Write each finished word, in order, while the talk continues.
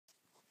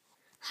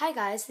Hi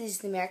guys, this is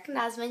the American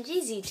Dolls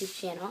Munchies YouTube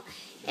channel,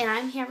 and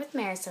I'm here with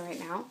Marissa right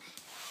now,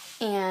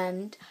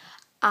 and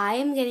I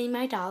am getting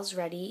my dolls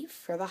ready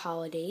for the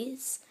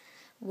holidays.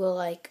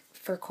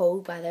 For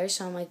cold weather,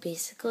 so I'm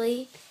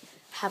basically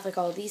have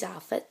all these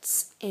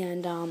outfits,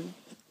 and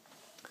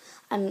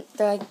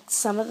they're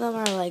some of them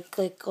are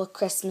look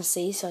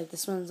Christmassy, so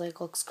this one's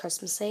looks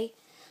Christmassy,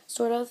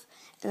 sort of,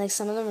 and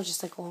some of them are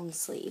just long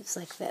sleeves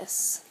like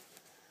this.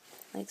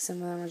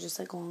 Some of them are just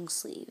long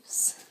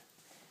sleeves.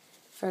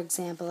 For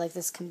example,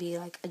 this can be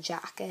a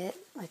jacket.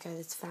 I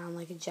just found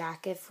a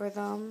jacket for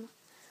them.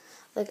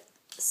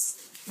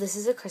 This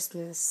is a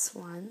Christmas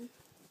one.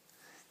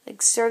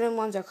 Certain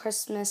ones are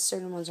Christmas,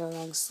 certain ones are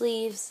long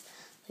sleeves.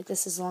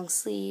 This is long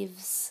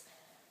sleeves.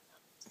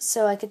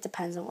 So it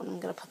depends on what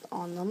I'm going to put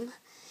on them.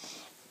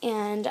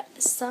 And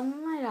some of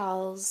my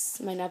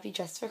dolls might not be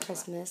dressed for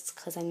Christmas,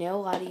 because I know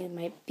a lot of you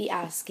might be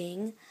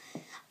asking,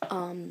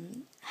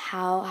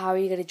 how are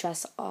you going to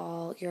dress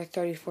all your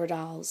 34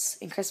 dolls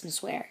in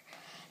Christmas wear?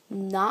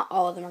 Not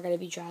all of them are going to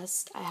be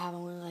dressed. I have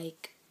only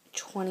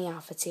 20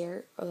 outfits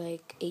here, or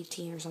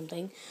 18 or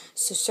something.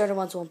 So certain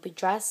ones won't be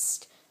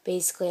dressed.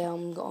 Basically,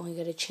 I'm only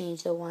going to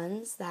change the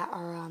ones that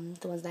are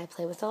the ones that I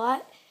play with a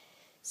lot.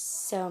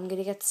 So I'm going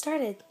to get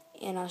started,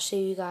 and I'll show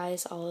you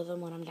guys all of them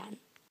when I'm done.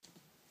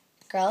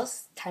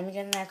 Girls, time to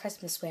get in our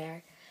Christmas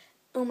wear.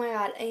 Oh my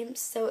god, I am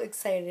so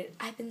excited.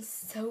 I've been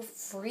so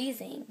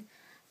freezing,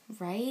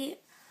 right?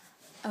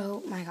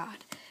 Oh my god.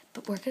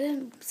 But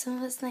some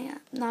of us might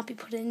not be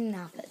putting in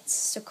outfits.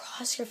 So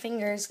cross your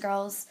fingers,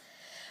 girls.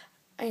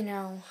 I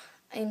know.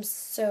 I'm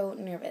so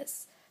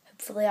nervous.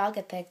 Hopefully I'll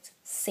get picked.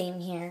 Same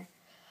here.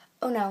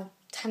 Oh no.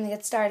 Time to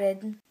get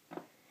started.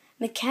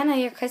 McKenna,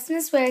 your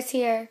Christmas wear is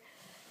here.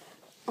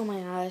 Oh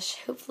my gosh.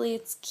 Hopefully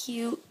it's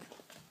cute.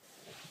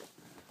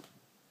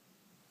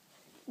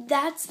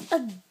 That's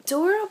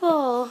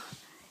adorable.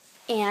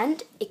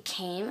 And it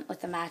came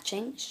with a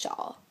matching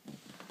shawl.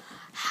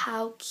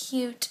 How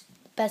cute.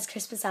 Best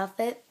Christmas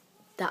outfit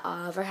that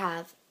I'll ever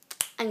have.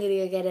 I'm gonna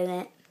go get in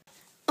it.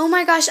 Oh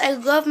my gosh, I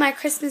love my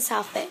Christmas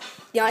outfit.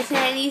 The only thing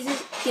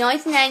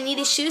I need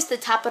is shoes to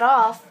top it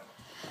off.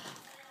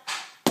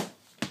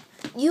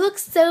 You look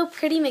so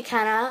pretty,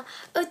 McKenna.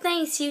 Oh,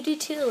 thanks. You do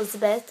too,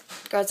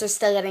 Elizabeth. Girls are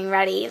still getting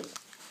ready.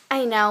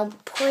 I know.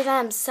 Poor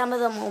them. Some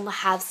of them will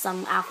have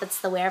some outfits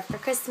to wear for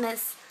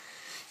Christmas.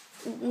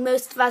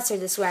 Most of us are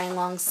just wearing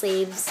long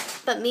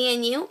sleeves. But me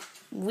and you,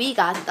 we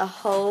got the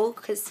whole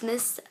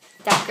Christmas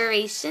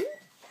decoration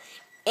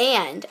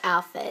and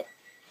outfit.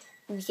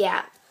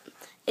 Yeah,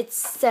 it's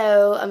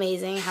so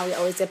amazing how we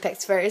always get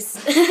picked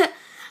first.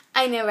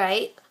 I know,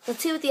 right?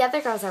 Let's see what the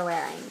other girls are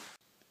wearing.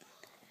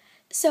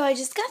 So I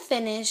just got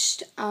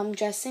finished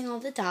dressing all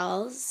the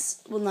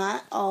dolls. Well,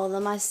 not all of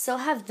them. I still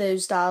have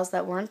those dolls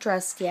that weren't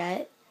dressed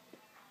yet.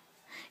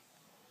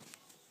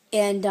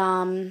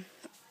 And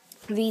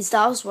these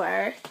dolls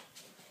were.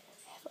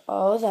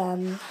 All of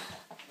them.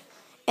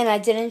 And I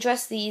didn't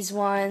dress these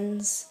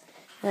ones.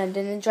 And I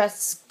didn't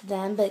dress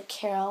them, but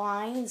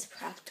Caroline is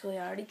practically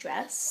already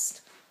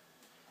dressed.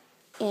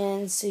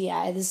 And so yeah,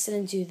 I just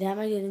didn't do them.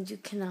 I didn't do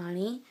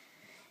Kanani.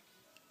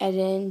 I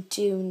didn't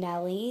do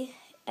Nellie.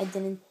 I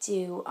didn't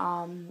do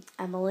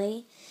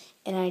Emily.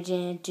 And I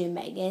didn't do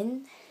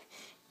Megan.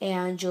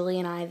 And Julie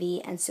and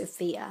Ivy and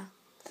Sophia.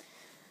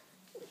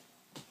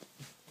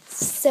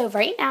 So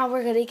right now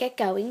we're going to get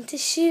going to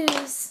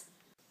shoes.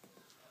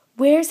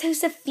 Where's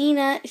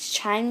Josefina? Is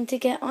trying to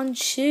get on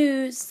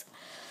shoes.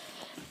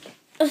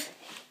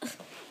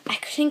 I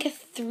couldn't get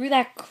through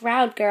that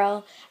crowd,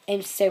 girl.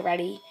 I'm so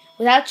ready.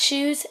 Without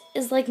shoes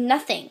is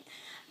nothing.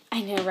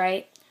 I know,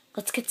 right?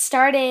 Let's get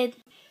started.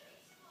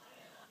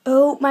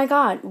 Oh my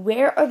god,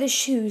 where are the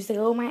shoes that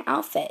go with my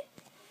outfit?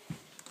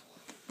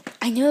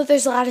 I know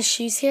there's a lot of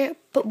shoes here,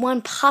 but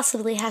one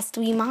possibly has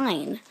to be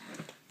mine.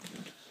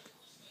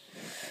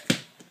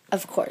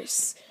 Of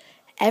course.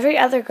 Every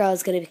other girl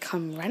is going to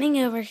come running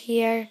over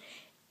here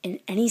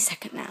in any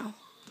second now.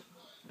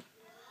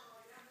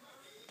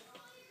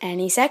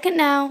 Any second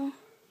now.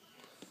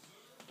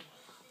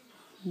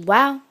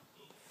 Wow.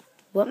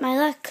 What my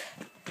luck.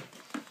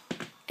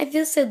 I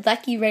feel so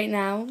lucky right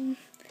now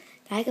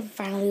that I can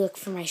finally look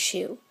for my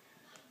shoe.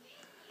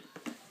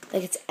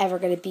 It's ever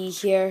going to be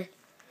here.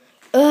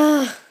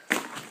 Ugh.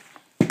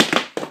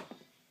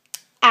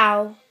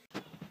 Ow.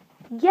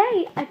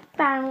 Yay,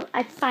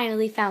 I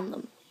finally found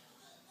them.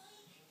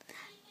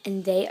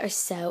 And they are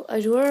so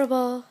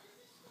adorable.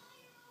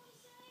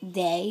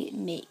 They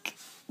make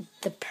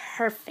the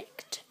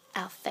perfect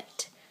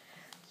outfit.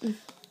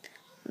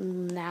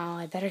 Now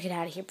I better get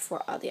out of here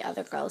before all the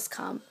other girls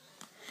come.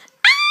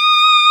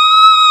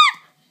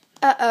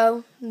 Ah!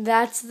 Uh-oh,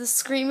 that's the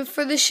scream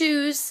for the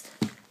shoes.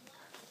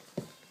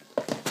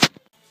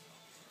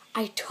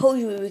 I told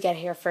you we would get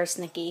here first,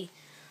 Nikki.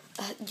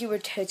 You were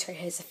totally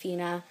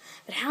Josefina.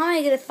 But how am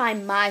I going to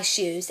find my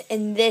shoes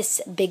in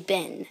this big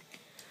bin?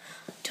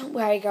 Don't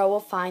worry, girl, we'll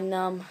find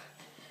them.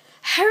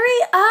 Hurry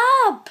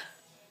up!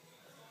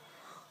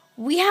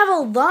 We have a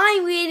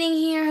line waiting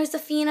here,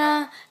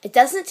 Josefina. It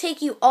doesn't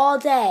take you all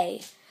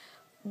day.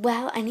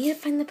 Well, I need to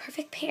find the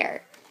perfect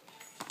pair.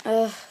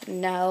 Ugh,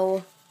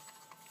 no.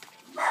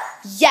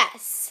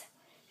 Yes!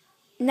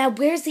 Now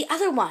where's the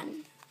other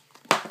one?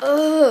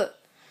 Ugh.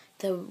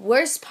 The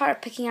worst part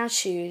of picking out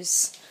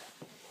shoes.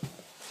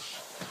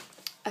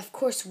 Of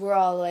course, we're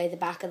all the way at the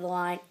back of the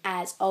line,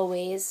 as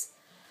always.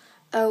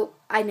 Oh,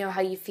 I know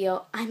how you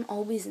feel. I'm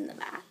always in the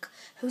back.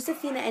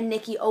 Josefina and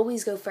Nikki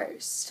always go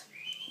first.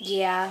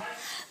 Yeah.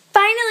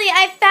 Finally,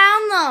 I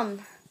found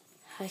them!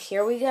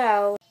 Here we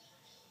go.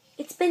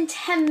 It's been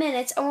 10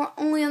 minutes and we're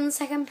only on the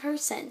second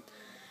person.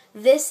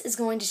 This is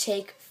going to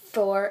take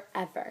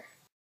forever.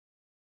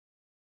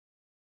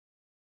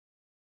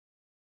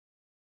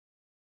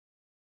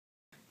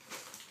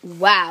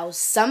 Wow,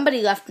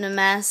 somebody left in a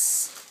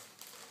mess.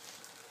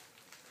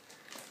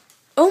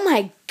 Oh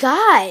my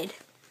God!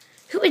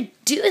 Who would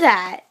do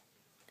that?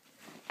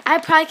 I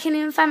probably can't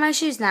even find my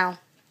shoes now.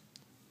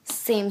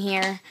 Same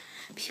here.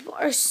 People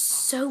are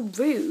so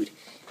rude.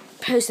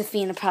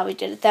 Josefina probably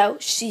did it though.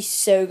 She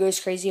so goes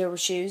crazy over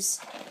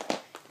shoes.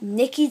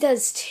 Nikki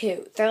does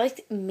too. They're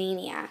like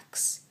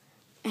maniacs.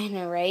 I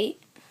know, right?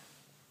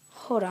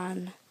 Hold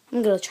on.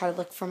 I'm gonna try to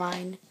look for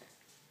mine.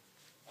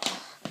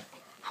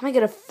 How am I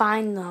gonna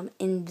find them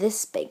in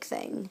this big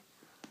thing?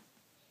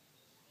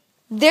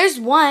 There's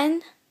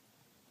one.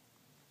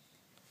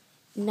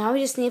 Now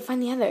we just need to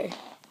find the other.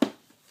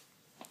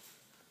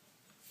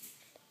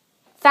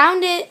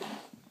 Found it.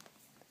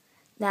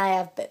 Now I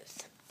have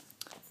both.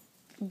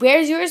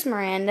 Where's yours,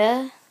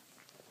 Miranda?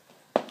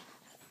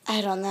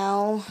 I don't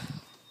know.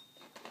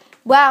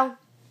 Wow.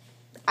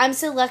 I'm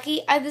so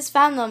lucky I just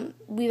found them.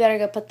 We better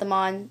go put them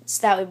on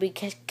so that we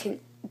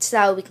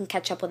can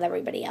catch up with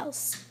everybody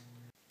else.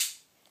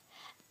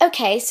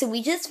 Okay, so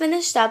we just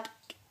finished up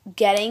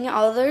getting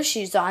all of their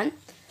shoes on.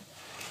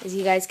 As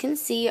you guys can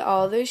see,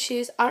 all of their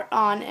shoes are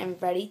on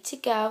and ready to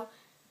go.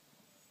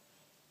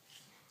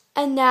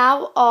 And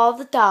now all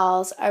the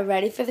dolls are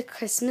ready for the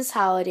Christmas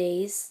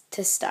holidays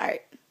to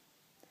start.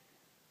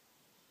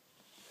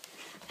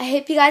 I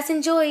hope you guys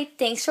enjoyed.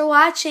 Thanks for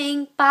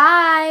watching.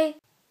 Bye!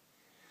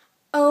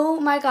 Oh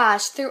my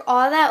gosh, through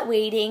all that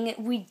waiting,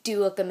 we do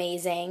look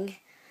amazing.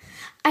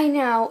 I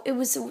know, it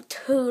was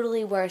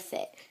totally worth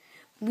it.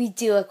 We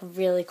do look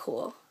really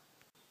cool.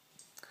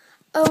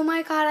 Oh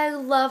my God, I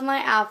love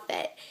my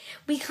outfit.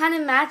 We kind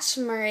of matched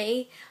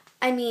Marie.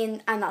 I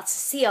mean, I'm not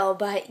Cecile,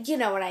 but you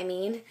know what I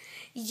mean.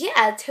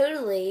 Yeah,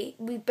 totally.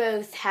 We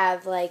both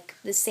have like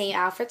the same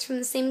outfits from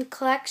the same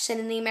collection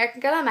in the American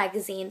Girl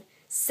magazine.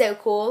 So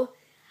cool.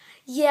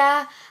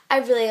 Yeah, I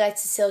really like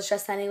Cecile's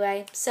dress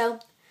anyway, so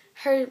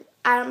I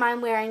don't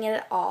mind wearing it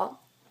at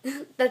all.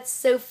 That's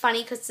so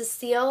funny because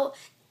Cecile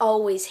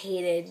always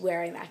hated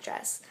wearing that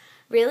dress.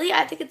 Really?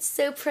 I think it's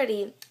so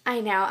pretty.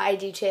 I know, I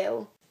do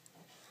too.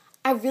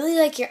 I really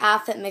like your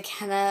outfit,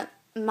 McKenna.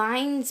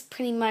 Mine's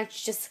pretty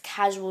much just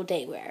casual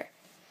day wear.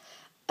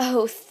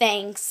 Oh,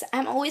 thanks.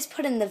 I'm always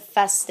put in the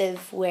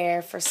festive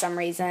wear for some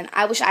reason.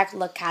 I wish I could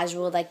look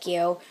casual like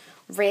you.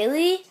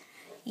 Really?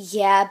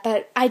 Yeah,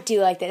 but I do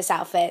like this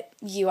outfit.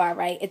 You are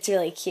right. It's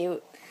really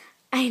cute.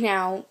 I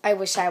know. I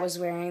wish I was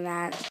wearing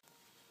that.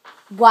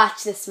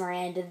 Watch this,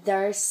 Miranda.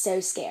 They're so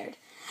scared.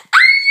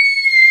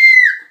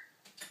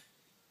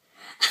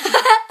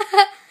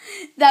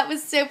 That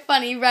was so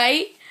funny,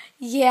 right?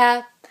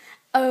 Yeah.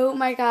 Oh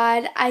my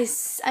God.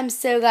 I'm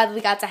so glad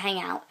we got to hang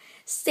out.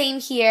 Same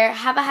here.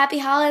 Have a happy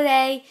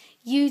holiday.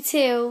 You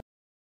too.